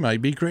building. I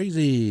might be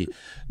crazy.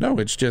 No,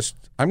 it's just,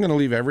 I'm going to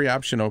leave every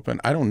option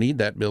open. I don't need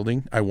that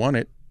building. I want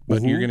it,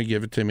 but you're going to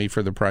give it to me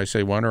for the price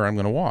I want, or I'm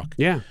going to walk.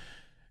 Yeah.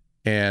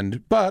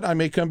 But I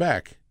may come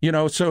back.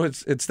 So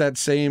it's that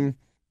same...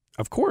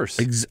 Of course.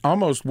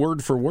 Almost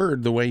word for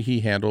word the way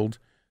he handled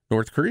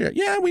North Korea.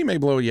 Yeah, we may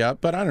blow you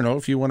up, but I don't know.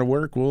 If you want to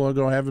work, we'll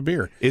go have a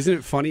beer. Isn't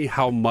it funny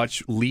how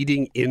much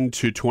leading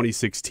into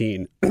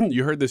 2016,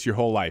 you heard this your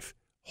whole life,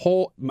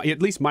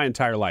 at least my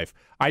entire life,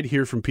 I'd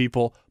hear from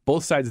people,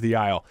 both sides of the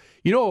aisle.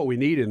 You know what we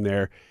need in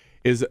there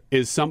is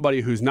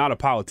somebody who's not a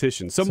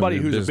politician, somebody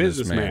who's a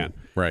businessman.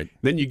 Right.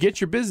 Then you get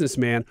your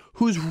businessman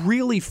who's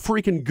really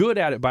freaking good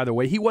at it, by the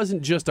way. He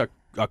wasn't just a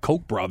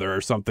Koch brother or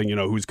something,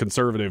 who's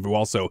conservative, who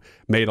also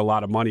made a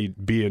lot of money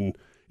being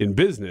in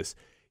business.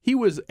 He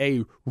was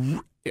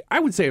I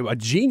would say a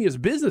genius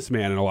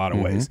businessman in a lot of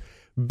ways,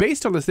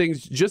 based on the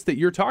things just that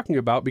you're talking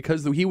about,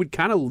 because he would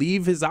kind of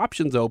leave his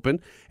options open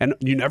and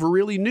you never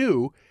really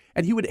knew,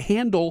 and he would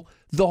handle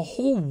the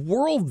whole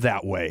world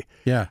that way.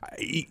 Yeah.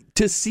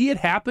 To see it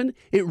happen,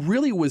 it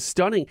really was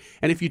stunning.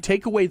 And if you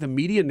take away the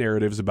media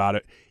narratives about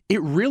it,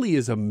 it really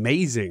is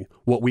amazing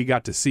what we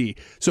got to see.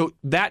 So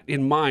that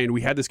in mind,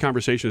 we had this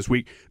conversation this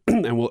week,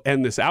 and we'll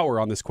end this hour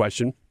on this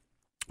question,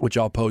 which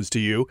I'll pose to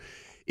you.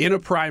 In a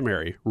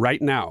primary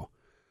right now,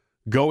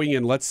 going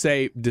in, let's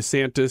say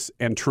DeSantis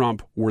and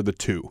Trump were the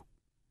two.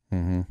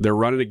 They're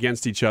running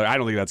against each other. I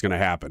don't think that's going to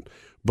happen.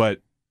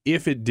 But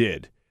if it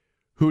did,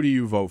 who do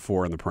you vote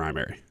for in the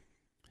primary?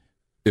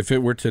 If it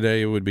were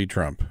today, it would be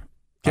Trump.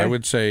 Okay. I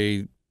would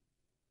say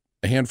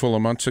a handful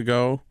of months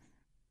ago,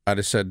 I'd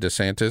have said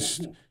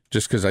DeSantis.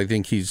 just because I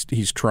think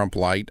he's Trump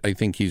light. I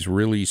think he's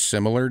really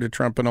similar to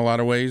Trump in a lot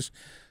of ways,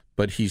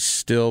 but he's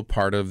still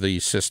part of the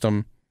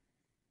system.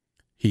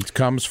 He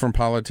comes from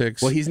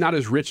politics. Well, he's not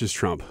as rich as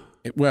Trump.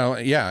 Well,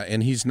 yeah,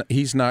 and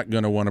he's not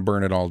going to want to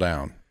burn it all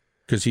down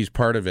because he's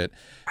part of it.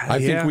 I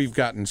think we've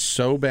gotten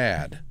so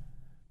bad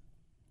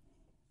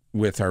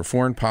with our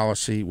foreign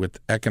policy, with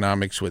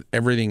economics, with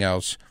everything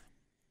else.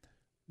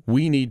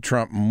 We need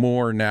Trump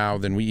more now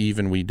than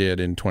we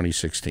did in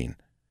 2016.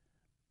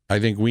 I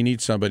think we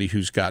need somebody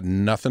who's got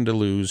nothing to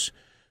lose,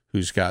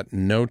 who's got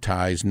no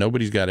ties,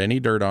 nobody's got any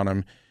dirt on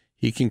him.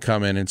 He can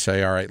come in and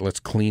say, all right, let's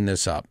clean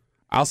this up.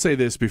 I'll say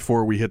this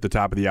before we hit the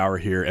top of the hour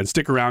here, and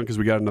stick around because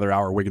we got another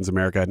hour of Wiggins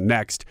America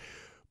next.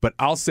 But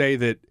I'll say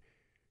that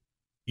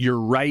you're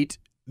right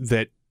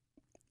that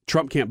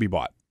Trump can't be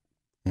bought.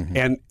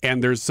 Mm-hmm.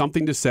 And there's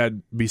something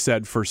to be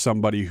said for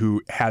somebody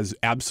who has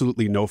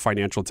absolutely no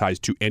financial ties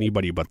to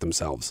anybody but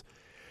themselves.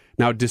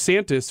 Now,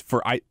 DeSantis,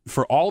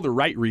 for all the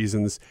right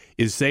reasons,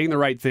 is saying the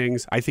right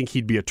things. I think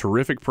he'd be a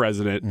terrific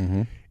president.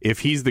 Mm-hmm. If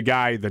he's the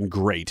guy, then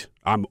great.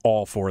 I'm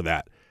all for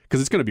that because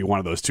it's going to be one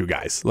of those two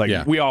guys.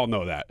 We all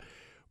know that.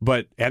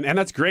 But and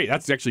that's great.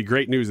 That's actually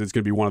great news. It's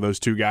going to be one of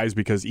those two guys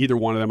because either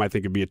one of them I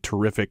think would be a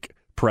terrific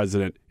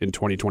president in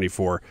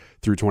 2024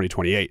 through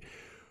 2028.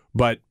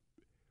 But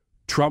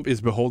Trump is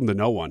beholden to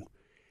no one.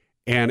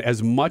 And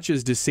as much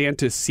as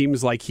DeSantis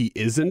seems like he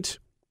isn't,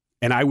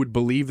 and I would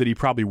believe that he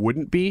probably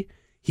wouldn't be,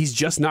 he's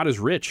just not as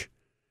rich.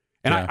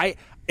 And I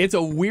it's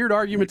a weird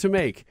argument to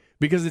make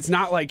because it's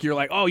not like you're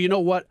like, oh, you know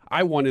what?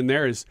 I want in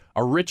there is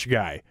a rich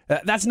guy.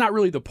 That's not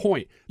really the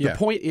point. The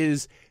point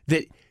is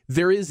that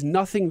there is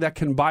nothing that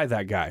can buy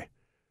that guy.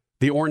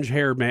 The orange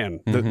hair man,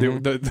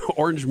 the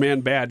orange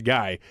man bad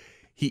guy.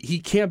 He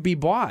can't be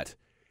bought.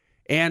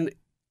 And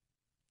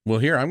well,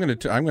 here I'm going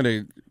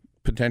to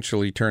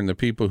potentially turn the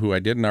people who I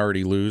didn't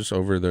already lose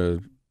over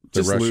the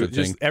Russia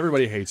thing.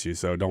 Everybody hates you,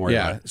 so don't worry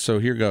about it. So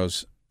here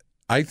goes.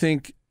 I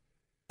think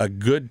a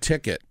good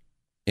ticket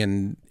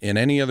in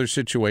any other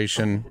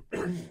situation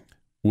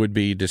would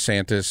be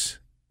DeSantis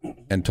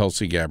and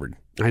Tulsi Gabbard.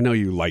 I know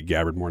you like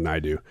Gabbard more than I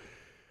do.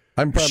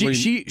 I'm probably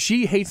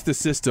she hates the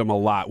system a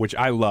lot, which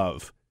I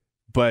love,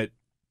 but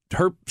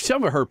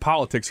some of her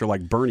politics are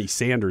like Bernie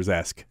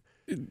Sanders-esque.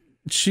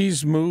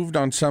 She's moved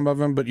on some of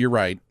them, but you're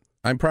right.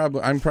 I'm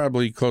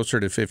probably closer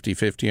to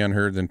 50-50 on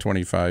her than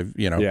 25,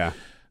 Yeah.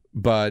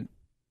 But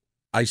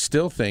I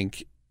still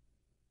think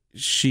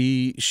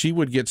she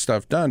would get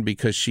stuff done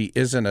because she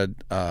isn't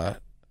a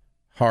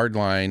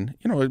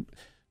hardline.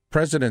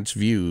 President's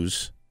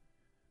views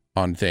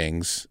on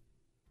things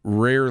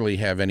rarely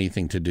have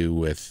anything to do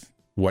with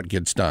what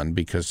gets done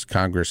because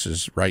Congress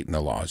is writing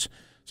the laws.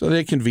 So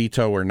they can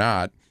veto or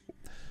not,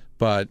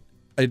 but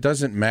it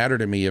doesn't matter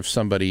to me if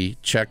somebody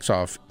checks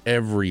off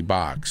every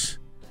box.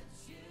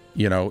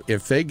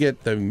 If they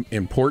get the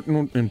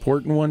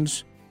important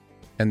ones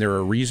and they're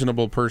a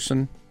reasonable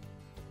person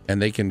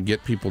and they can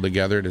get people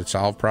together to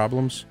solve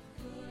problems,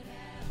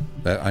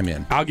 that I'm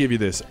in. I'll give you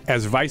this.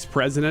 As vice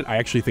president, I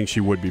actually think she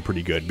would be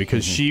pretty good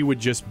because she would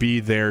just be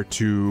there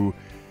to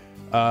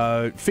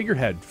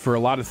figurehead for a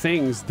lot of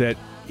things that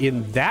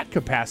in that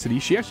capacity,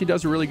 she actually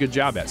does a really good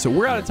job at. So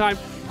we're out of time.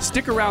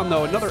 Stick around,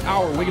 though. Another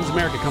hour of Wiggins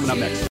America coming up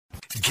next.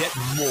 Get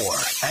more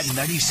at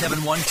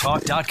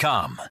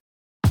 971talk.com.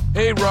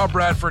 Hey, Rob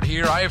Bradford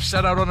here. I have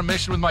set out on a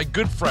mission with my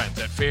good friends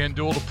at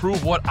FanDuel to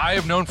prove what I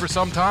have known for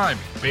some time.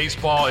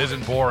 Baseball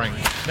isn't boring.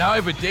 Now I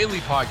have a daily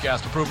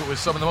podcast to prove it with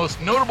some of the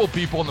most notable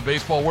people in the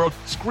baseball world,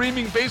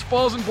 screaming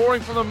baseball isn't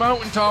boring from the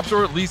mountaintops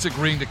or at least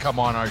agreeing to come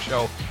on our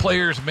show.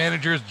 Players,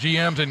 managers,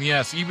 GMs, and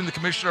yes, even the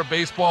commissioner of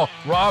baseball,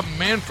 Rob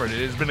Manfred.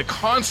 It has been a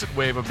constant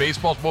wave of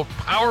baseball's most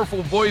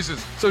powerful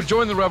voices. So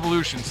join the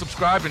revolution.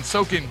 Subscribe and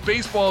soak in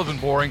Baseball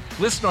Isn't Boring.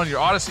 Listen on your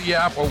Odyssey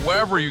app or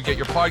wherever you get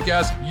your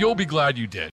podcasts. You'll be glad you did.